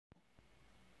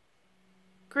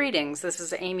Greetings, this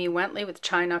is Amy Wentley with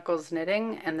Chai Knuckles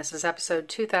Knitting, and this is episode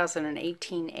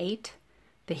 2018-8,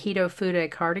 the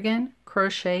Hitofude Cardigan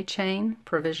Crochet Chain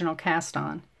Provisional Cast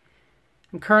On.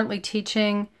 I'm currently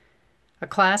teaching a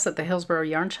class at the Hillsboro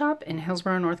Yarn Shop in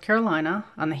Hillsboro, North Carolina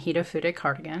on the Hitofude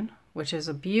Cardigan, which is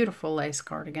a beautiful lace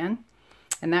cardigan.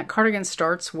 And that cardigan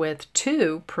starts with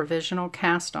 2 provisional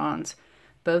cast-ons,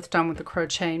 both done with the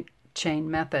crochet chain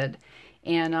method.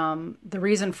 And the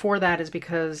reason for that is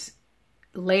because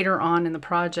later on in the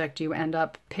project, you end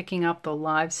up picking up the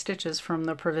live stitches from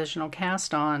the provisional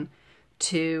cast on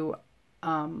to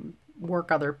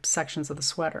work other sections of the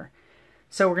sweater.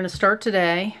 So we're going to start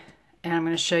today, and I'm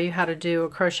going to show you how to do a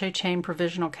crochet chain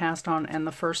provisional cast on and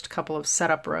the first couple of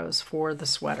setup rows for the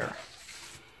sweater.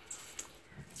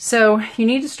 So you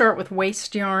need to start with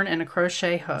waste yarn and a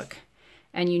crochet hook,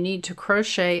 and you need to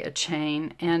crochet a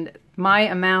chain, and my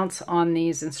amounts on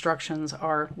these instructions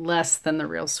are less than the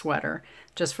real sweater,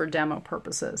 just for demo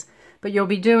purposes. But you'll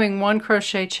be doing 1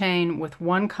 crochet chain with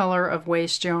 1 color of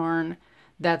waste yarn,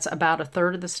 that's about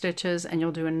 1/3 of the stitches, and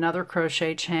you'll do another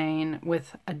crochet chain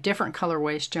with a different color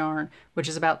waste yarn, which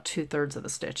is about 2/3 of the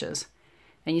stitches.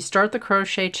 And you start the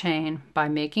crochet chain by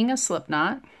making a slip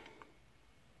knot,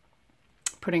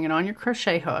 putting it on your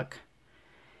crochet hook,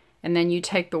 and then you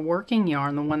take the working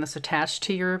yarn, the one that's attached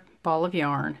to your ball of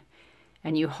yarn,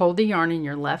 and you hold the yarn in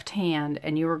your left hand,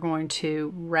 and you are going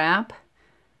to wrap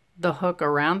the hook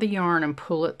around the yarn and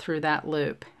pull it through that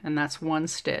loop, and that's 1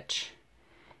 stitch.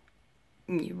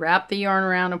 You wrap the yarn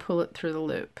around and pull it through the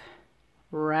loop.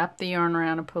 Wrap the yarn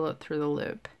around and pull it through the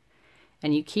loop.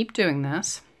 And you keep doing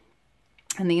this,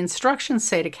 and the instructions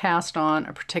say to cast on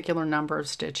a particular number of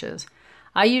stitches.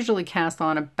 I usually cast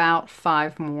on about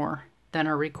 5 more than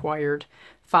are required,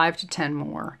 5 to 10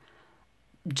 more,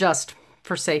 just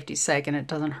for safety's sake, and it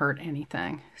doesn't hurt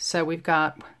anything. So we've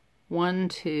got 1,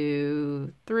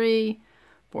 2, 3,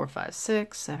 4, 5,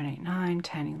 6, 7, 8, 9,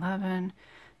 10, 11,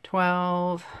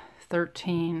 12,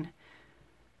 13,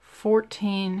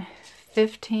 14,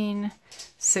 15,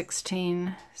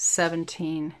 16,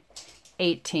 17,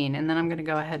 18, and then I'm going to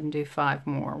go ahead and do 5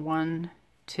 more. 1,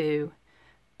 2,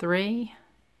 3,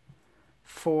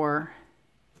 4,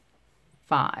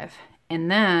 5. And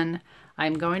then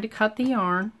I'm going to cut the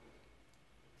yarn.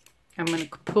 I'm going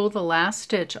to pull the last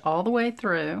stitch all the way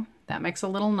through. That makes a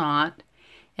little knot.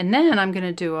 And then I'm going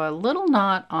to do a little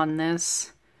knot on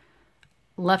this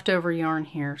leftover yarn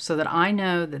here so that I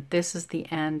know that this is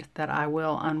the end that I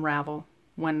will unravel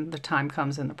when the time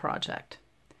comes in the project.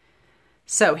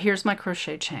 So here's my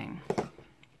crochet chain.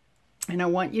 And I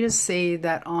want you to see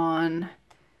that on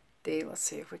the, let's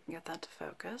see if we can get that to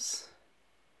focus,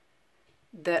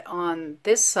 that on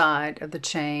this side of the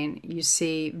chain you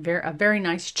see a very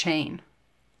nice chain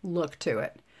look to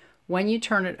it. When you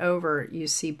turn it over, you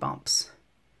see bumps.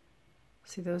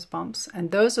 See those bumps?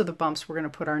 And those are the bumps we're going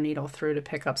to put our needle through to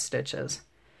pick up stitches.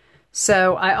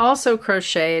 So I also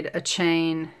crocheted a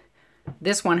chain.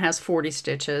 This one has 40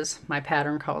 stitches. My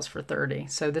pattern calls for 30.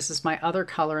 So this is my other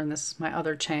color, and this is my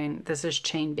other chain. This is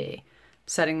chain B.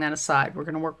 Setting that aside, we're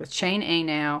going to work with chain A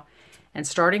now, and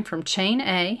starting from chain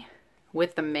A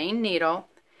with the main needle,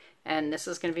 and this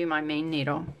is going to be my main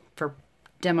needle for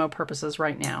demo purposes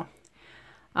right now.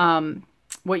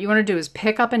 What you want to do is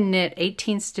pick up and knit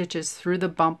 18 stitches through the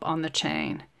bump on the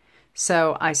chain.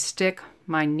 So I stick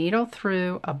my needle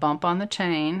through a bump on the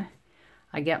chain,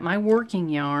 I get my working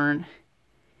yarn,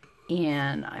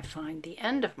 and I find the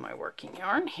end of my working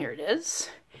yarn. Here it is.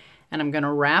 And I'm going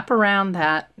to wrap around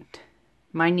that,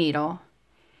 my needle,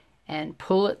 and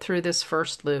pull it through this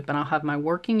first loop, and I'll have my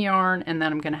working yarn, and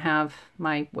then I'm going to have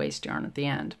my waste yarn at the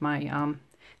end, my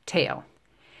tail.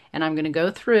 And I'm going to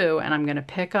go through and I'm going to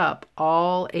pick up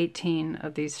all 18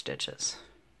 of these stitches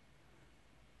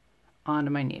onto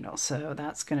my needle. So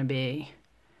that's going to be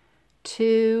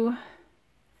 2,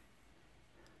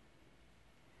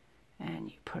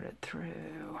 and you put it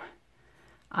through.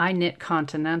 I knit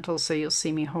continental, so you'll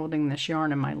see me holding this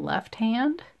yarn in my left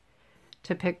hand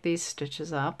to pick these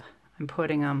stitches up. I'm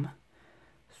putting them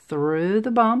through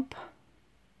the bump,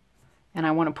 and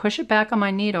I want to push it back on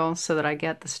my needle so that I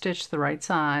get the stitch the right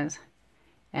size,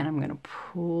 and I'm going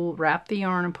to wrap the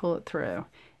yarn and pull it through.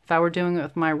 If I were doing it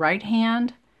with my right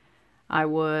hand, I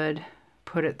would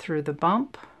put it through the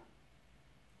bump,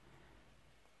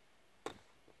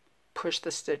 push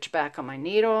the stitch back on my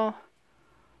needle,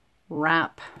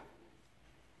 wrap,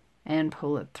 and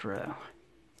pull it through.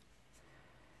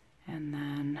 And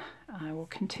then I will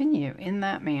continue in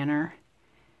that manner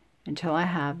until I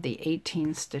have the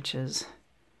 18 stitches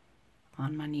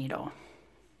on my needle.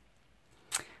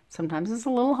 Sometimes it's a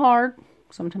little hard.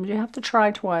 Sometimes you have to try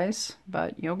twice,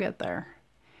 but you'll get there.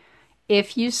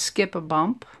 if you skip a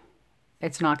bump,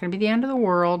 it's not going to be the end of the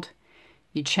world.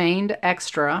 You chained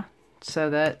extra so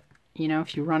that, you know,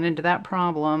 if you run into that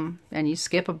problem and you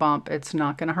skip a bump, it's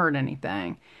not going to hurt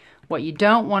anything. What you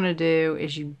don't want to do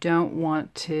is you don't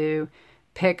want to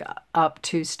pick up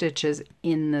 2 stitches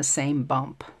in the same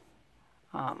bump.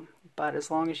 But as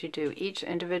long as you do each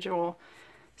individual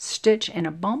stitch in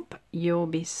a bump, you'll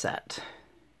be set.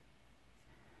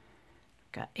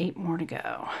 Got 8 more to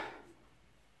go.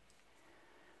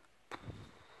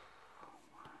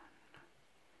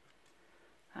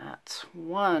 That's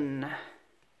 1.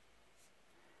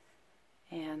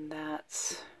 And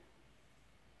that's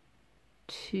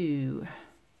 2.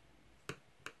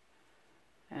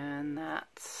 And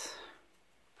that's,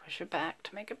 push it back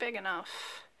to make it big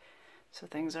enough so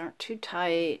things aren't too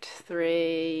tight.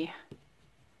 3,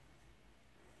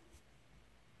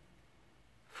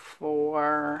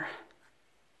 4,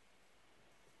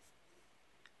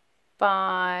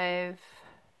 5,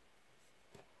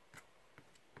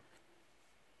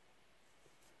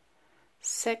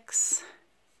 6,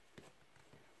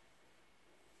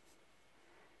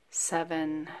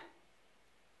 7,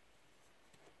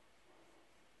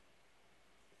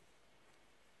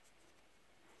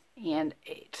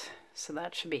 8. So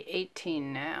that should be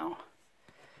 18 now.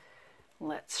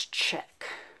 Let's check.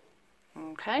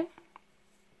 Okay.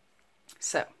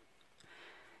 So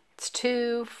it's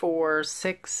 2, 4,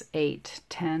 6, 8,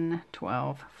 10,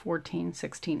 12, 14,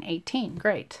 16, 18.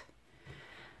 Great.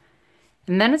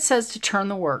 And then it says to turn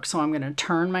the work. So I'm going to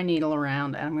turn my needle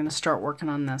around and I'm going to start working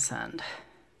on this end.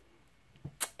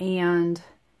 And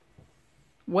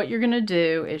what you're going to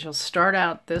do is you'll start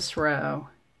out this row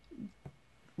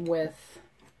with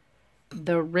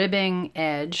the ribbing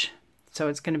edge. So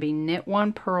it's going to be knit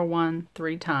 1, purl 1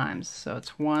 3 times. So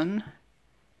it's 1,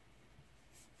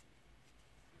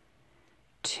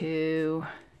 2,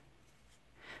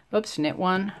 oops, knit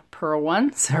 1, purl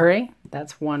 1, sorry,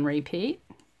 that's 1 repeat.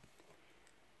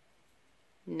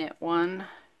 Knit 1,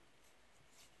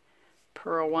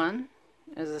 purl 1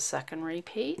 is the 2nd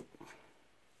repeat.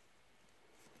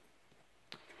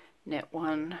 Knit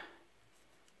 1,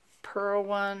 purl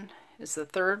 1 is the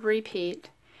 3rd repeat.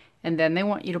 And then they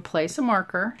want you to place a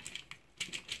marker,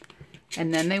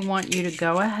 and then they want you to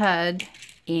go ahead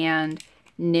and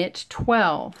knit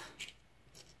 12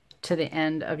 to the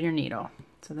end of your needle.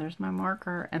 So there's my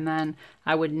marker, and then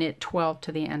I would knit 12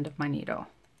 to the end of my needle.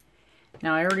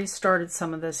 Now I already started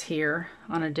some of this here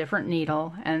on a different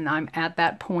needle, and I'm at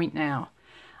that point now.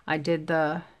 I did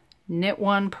the knit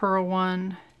 1, purl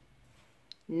 1,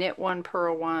 knit 1,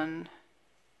 purl 1.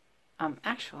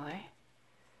 Actually,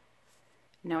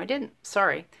 no, I didn't.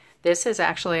 Sorry. This is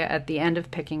actually at the end of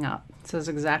picking up. So this is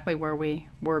exactly where we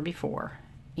were before.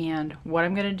 And what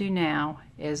I'm going to do now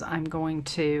is I'm going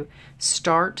to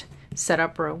start set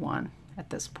up row 1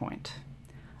 at this point.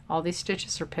 All these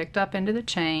stitches are picked up into the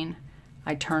chain.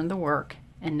 I turned the work,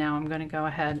 and now I'm going to go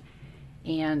ahead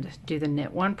and do the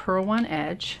knit 1, purl 1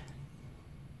 edge.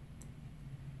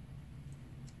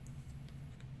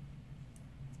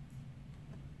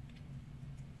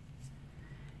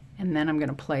 And then I'm going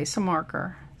to place a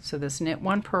marker. So this knit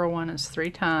 1, purl 1 is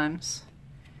 3 times.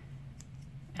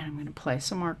 And I'm going to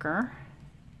place a marker.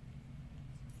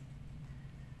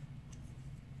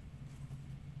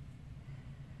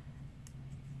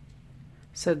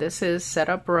 So this is set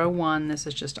up row 1. This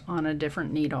is just on a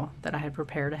different needle that I had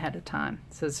prepared ahead of time.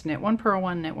 So it's knit 1, purl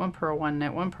 1, knit 1, purl 1,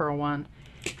 knit 1, purl 1.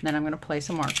 And then I'm going to place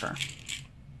a marker.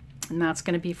 And that's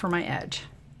going to be for my edge.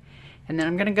 And then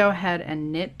I'm going to go ahead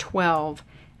and knit 12.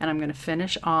 And I'm going to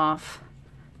finish off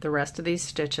the rest of these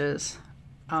stitches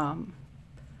on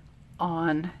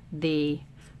the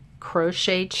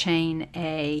crochet chain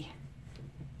A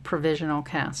provisional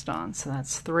cast on. So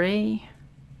that's 3,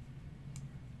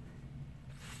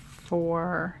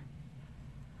 4,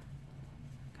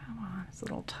 come on, it's a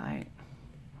little tight,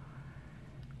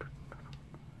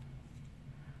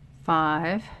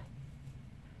 5,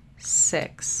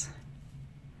 6,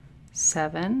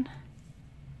 7,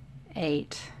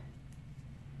 8,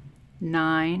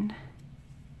 9,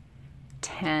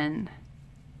 10,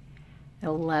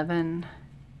 11,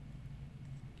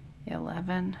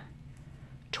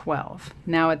 12.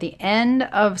 Now at the end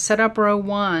of set up row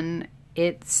 1,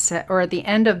 or at the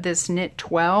end of this knit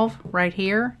 12 right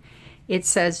here, it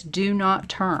says do not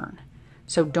turn.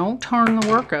 So don't turn the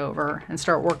work over and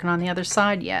start working on the other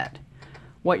side yet.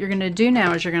 What you're going to do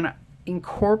now is you're going to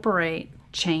incorporate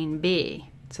chain B.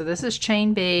 So this is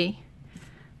chain B.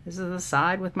 This is the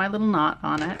side with my little knot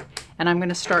on it. And I'm going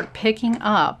to start picking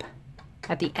up,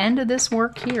 at the end of this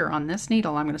work here on this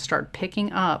needle, I'm going to start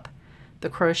picking up the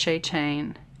crochet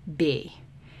chain B.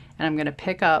 and I'm going to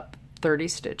pick up 30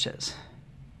 stitches.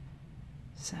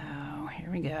 So here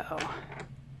we go.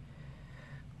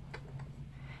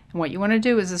 And what you want to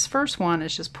do is this first one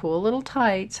is just pull a little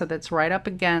tight so that's right up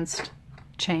against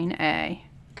chain A.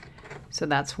 So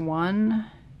that's 1,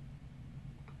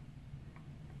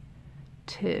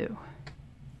 2,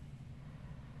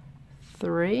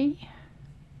 3,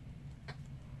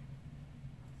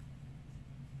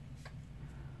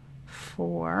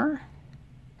 4,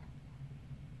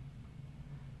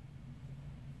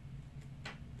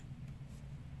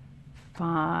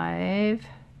 5,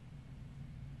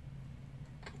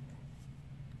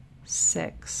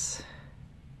 6,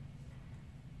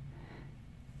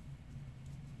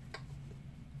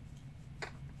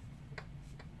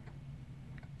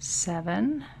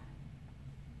 7,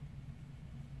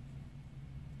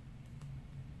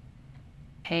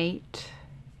 8,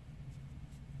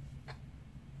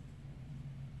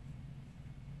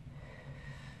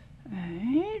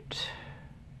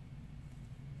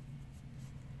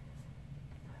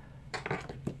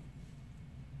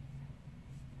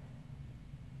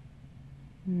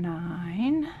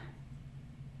 9,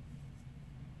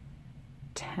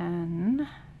 10,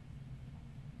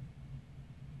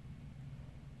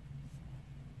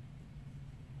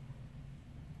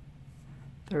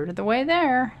 1/3 of the way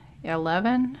there,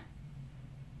 11,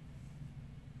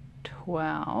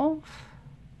 12,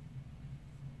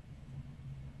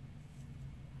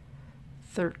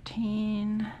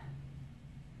 13,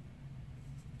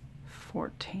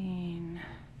 14,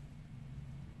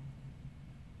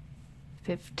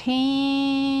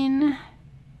 15,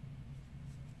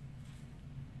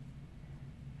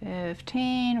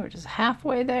 15, we're just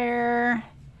halfway there.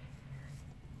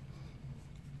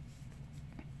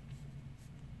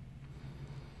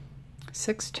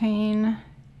 16,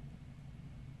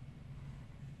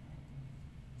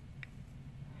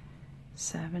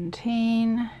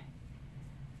 17,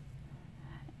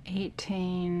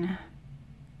 18,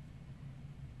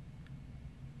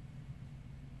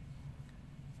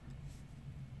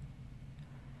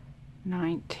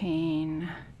 19,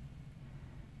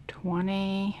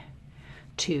 20,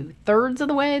 2/3 of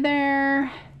the way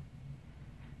there,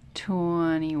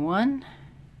 21,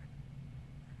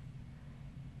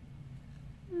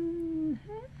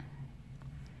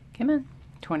 come on,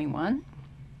 21,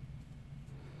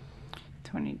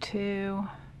 22,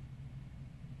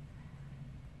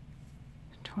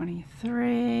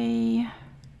 23,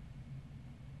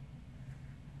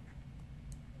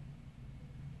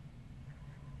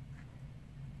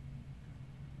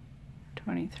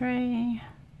 23.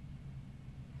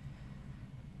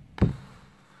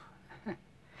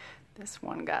 This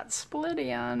one got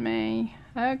splitty on me.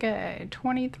 Okay,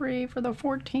 23 for the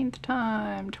 14th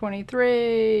time.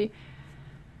 23,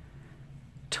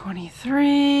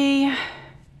 23,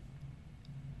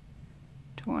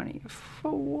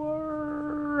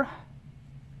 24,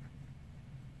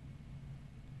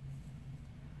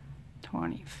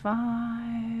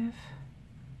 25,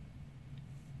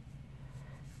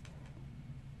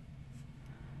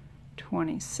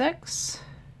 26,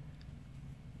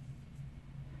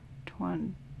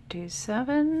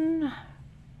 27,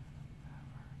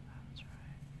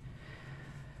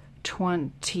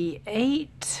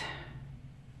 28,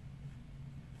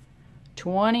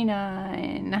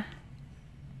 29,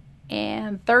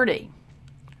 and 30.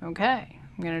 Okay,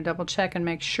 I'm going to double check and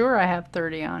make sure I have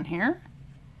 30 on here.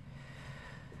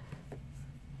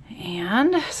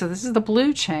 And so this is the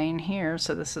blue chain here.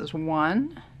 So this is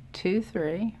 1, 2,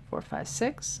 3, 4, 5,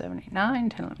 6, 7, 8, 9,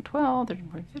 10, 11, 12, 13,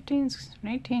 14, 15, 16,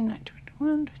 18, 19, 20,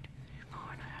 21, 22, 23,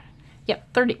 24,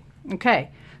 yep, 30.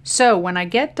 Okay, so when I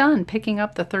get done picking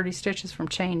up the 30 stitches from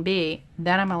chain B,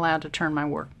 then I'm allowed to turn my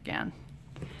work again.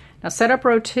 Now set up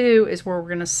row 2 is where we're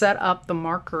going to set up the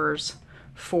markers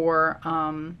for,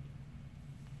 and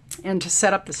to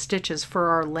set up the stitches for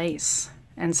our lace.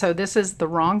 And so this is the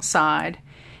wrong side,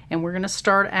 and we're going to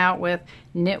start out with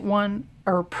knit 1,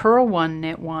 or purl 1,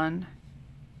 knit 1,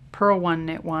 purl 1,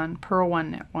 knit 1, purl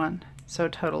 1, knit 1. So a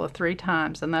total of 3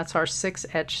 times, and that's our 6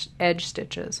 edge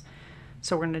stitches.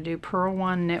 So we're going to do purl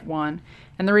 1, knit 1.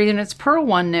 And the reason it's purl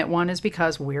 1, knit 1 is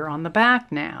because we're on the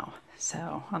back now.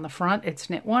 So on the front it's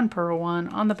knit 1, purl 1.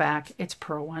 On the back it's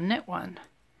purl 1, knit 1.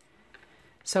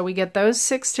 So we get those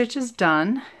 6 stitches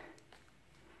done,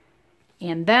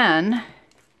 and then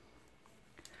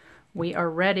we are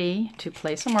ready to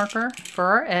place a marker for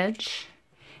our edge,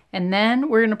 and then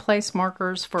we're going to place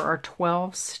markers for our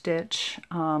 12 stitch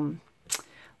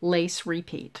lace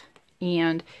repeat.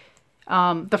 And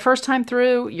the first time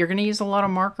through you're going to use a lot of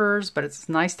markers, but it's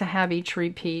nice to have each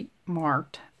repeat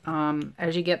marked.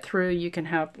 As you get through, you can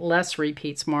have less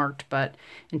repeats marked, but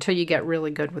until you get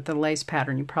really good with the lace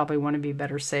pattern, you probably want to be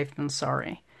better safe than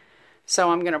sorry.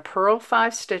 So I'm going to purl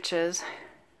 5 stitches.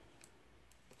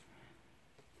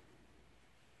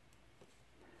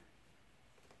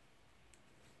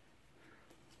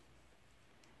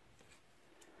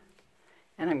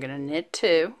 And I'm going to knit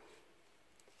 2.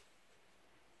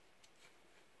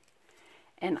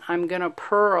 And I'm going to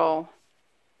purl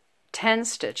 10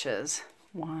 stitches.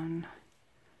 1,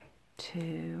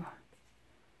 2,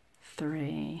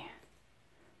 3,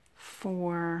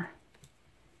 4,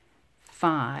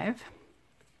 5.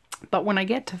 But when I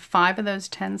get to 5 of those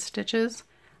 10 stitches,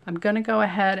 I'm going to go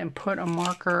ahead and put a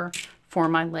marker for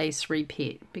my lace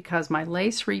repeat, because my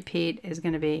lace repeat is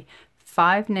going to be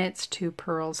 5 knits, 2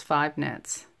 purls, 5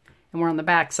 knits. And we're on the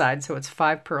back side, so it's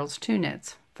 5 purls, 2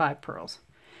 knits, 5 purls.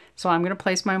 So I'm going to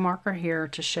place my marker here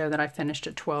to show that I finished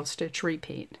a 12-stitch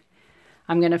repeat.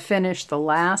 I'm going to finish the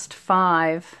last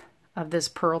 5 of this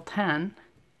purl 10.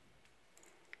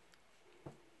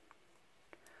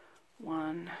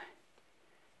 1,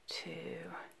 2,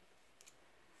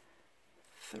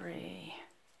 3,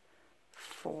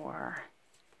 4,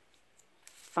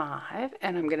 5,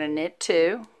 and I'm going to knit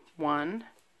 2. 1,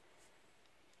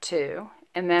 2,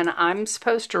 and then I'm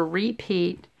supposed to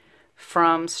repeat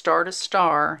from star to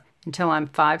star until I'm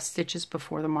 5 stitches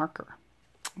before the marker.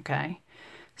 Okay,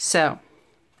 so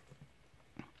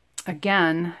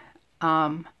again,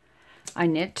 I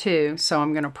knit 2, so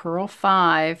I'm going to purl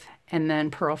 5 and then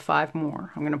purl 5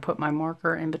 more. I'm going to put my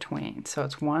marker in between. So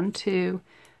it's 1, 2,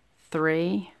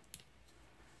 3,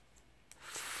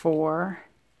 4,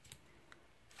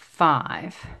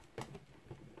 5.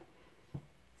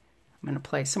 I'm going to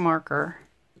place a marker,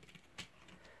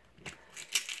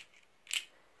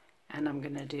 and I'm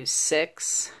going to do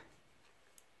 6,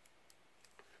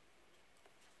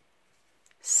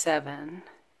 7,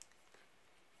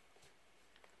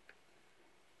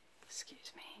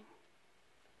 excuse me,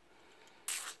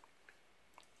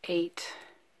 8,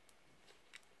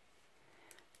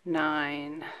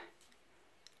 9,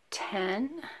 10,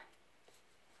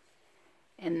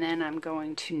 and then I'm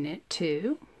going to knit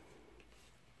 2.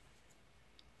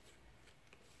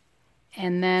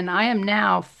 And then I am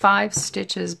now 5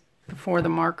 stitches before the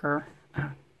marker.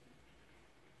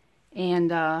 And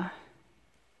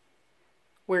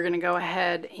we're going to go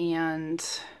ahead and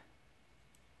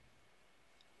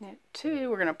knit 2.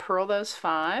 We're going to purl those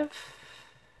 5.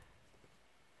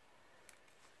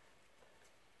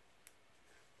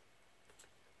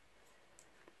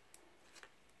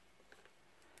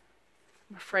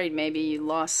 I'm afraid maybe you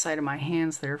lost sight of my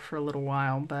hands there for a little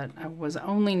while, but I was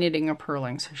only knitting or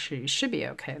purling, so you should be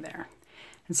okay there.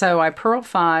 And so I purl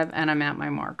 5 and I'm at my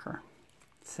marker.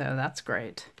 So that's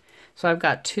great. So I've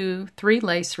got 3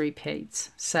 lace repeats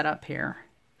set up here.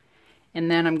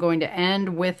 And then I'm going to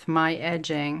end with my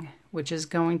edging, which is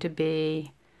going to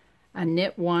be a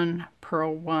knit 1,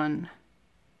 purl 1,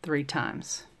 3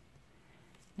 times.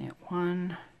 Knit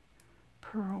 1,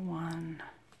 purl 1,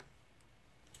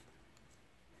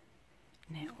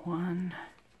 knit 1,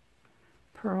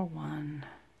 purl 1,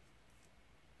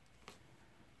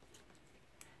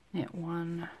 knit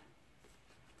 1,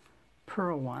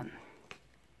 purl 1.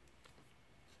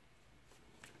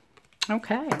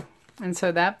 Okay, and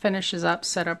so that finishes up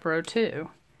setup row 2,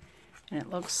 and it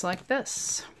looks like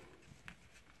this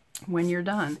when you're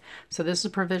done. So this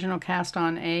is provisional cast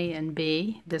on A and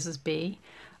B. This is B.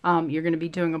 You're going to be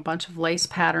doing a bunch of lace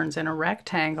patterns in a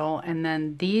rectangle, and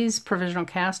then these provisional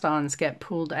cast-ons get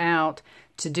pulled out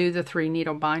to do the 3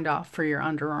 needle bind off for your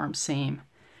underarm seam.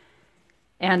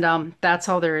 And that's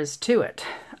all there is to it.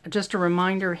 Just a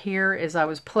reminder here is I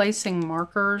was placing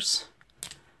markers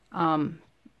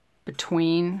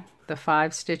between the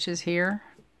 5 stitches here.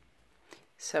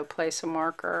 So place a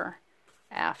marker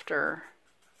after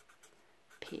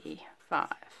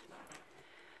P5.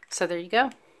 So there you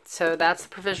go. So that's the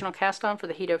provisional cast on for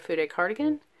the Hitofude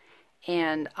Cardigan,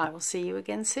 and I will see you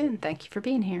again soon. Thank you for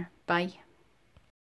being here. Bye.